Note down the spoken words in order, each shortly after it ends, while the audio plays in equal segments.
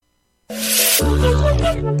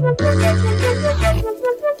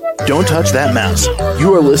Don't touch that mouse.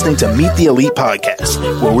 You are listening to Meet the Elite Podcast,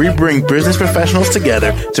 where we bring business professionals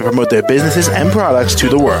together to promote their businesses and products to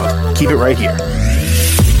the world. Keep it right here.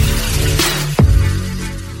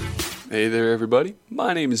 Hey there, everybody.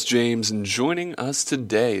 My name is James, and joining us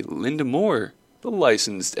today, Linda Moore, the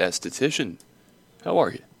licensed esthetician. How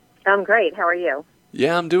are you? I'm great. How are you?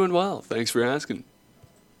 Yeah, I'm doing well. Thanks for asking.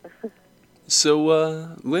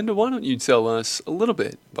 So, Linda, why don't you tell us a little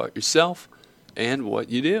bit about yourself and what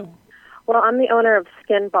you do? Well, I'm the owner of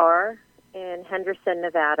Skin Bar in Henderson,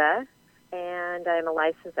 Nevada, and I'm a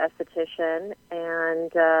licensed esthetician,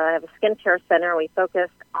 and I have a skincare center. We focus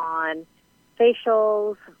on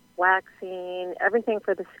facials, waxing, everything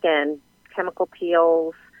for the skin, chemical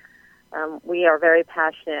peels. We are very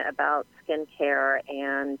passionate about skincare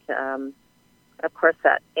and, of course,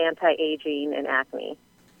 that anti-aging and acne.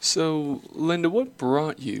 So, Linda, what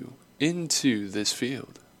brought you into this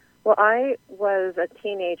field? Well, I was a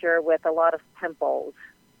teenager with a lot of pimples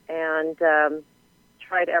and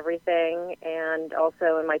tried everything. And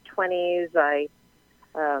also in my 20s, I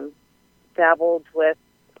dabbled with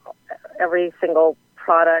every single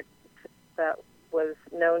product that was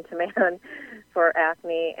known to man for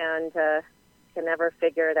acne and could never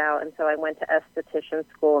figure it out. And so I went to esthetician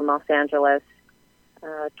school in Los Angeles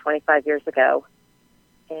 25 years ago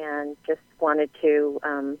and just wanted to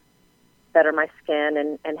better my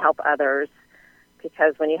skin and help others,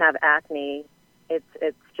 because when you have acne,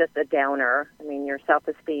 it's just a downer. I mean, your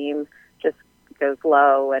self-esteem just goes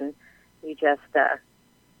low, and you just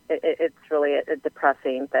it's really a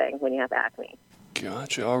depressing thing when you have acne.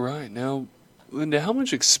 Gotcha. All right. Now, Linda, how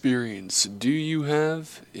much experience do you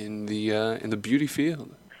have in the beauty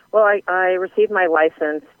field? Well, I received my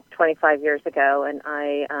license 25 years ago, and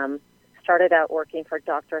I started out working for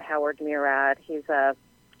Dr. Howard Murad. He's a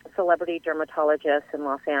celebrity dermatologist in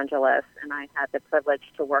Los Angeles, and I had the privilege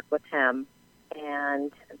to work with him.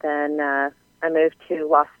 And then I moved to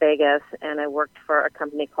Las Vegas, and I worked for a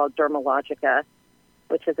company called Dermalogica,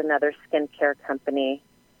 which is another skincare company.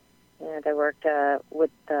 And I worked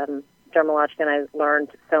with Dermalogica, and I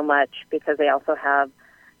learned so much because they also have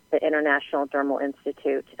the International Dermal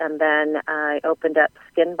Institute. And then I opened up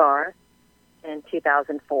Skin Bar in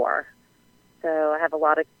 2004. So I have a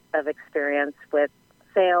lot of experience with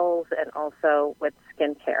sales and also with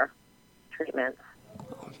skincare treatments.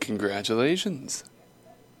 Congratulations.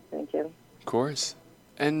 Thank you. Of course.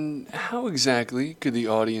 And how exactly could the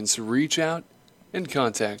audience reach out and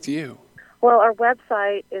contact you? Well, our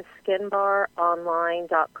website is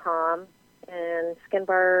skinbaronline.com, and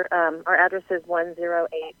Skinbar, our address is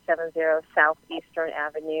 10870 Southeastern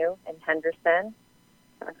Avenue in Henderson.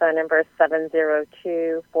 Our phone number is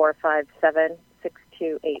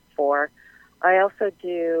 702-457-6284. I also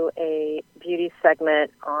do a beauty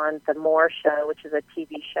segment on The More Show, which is a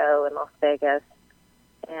TV show in Las Vegas,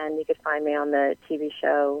 and you can find me on the TV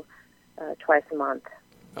show twice a month.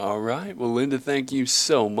 All right. Well, Linda, thank you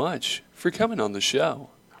so much for coming on the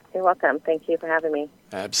show. You're welcome. Thank you for having me.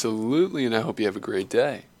 Absolutely, and I hope you have a great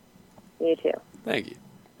day. You too. Thank you.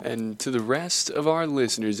 And to the rest of our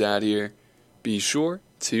listeners out here, be sure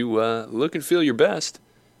to look and feel your best.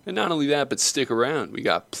 And not only that, but stick around. We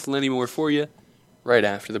got plenty more for you right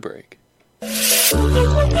after the break.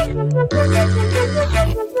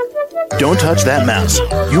 Don't touch that mouse.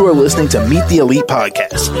 You are listening to Meet the Elite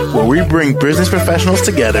Podcast, where we bring business professionals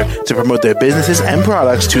together to promote their businesses and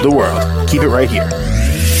products to the world. Keep it right here.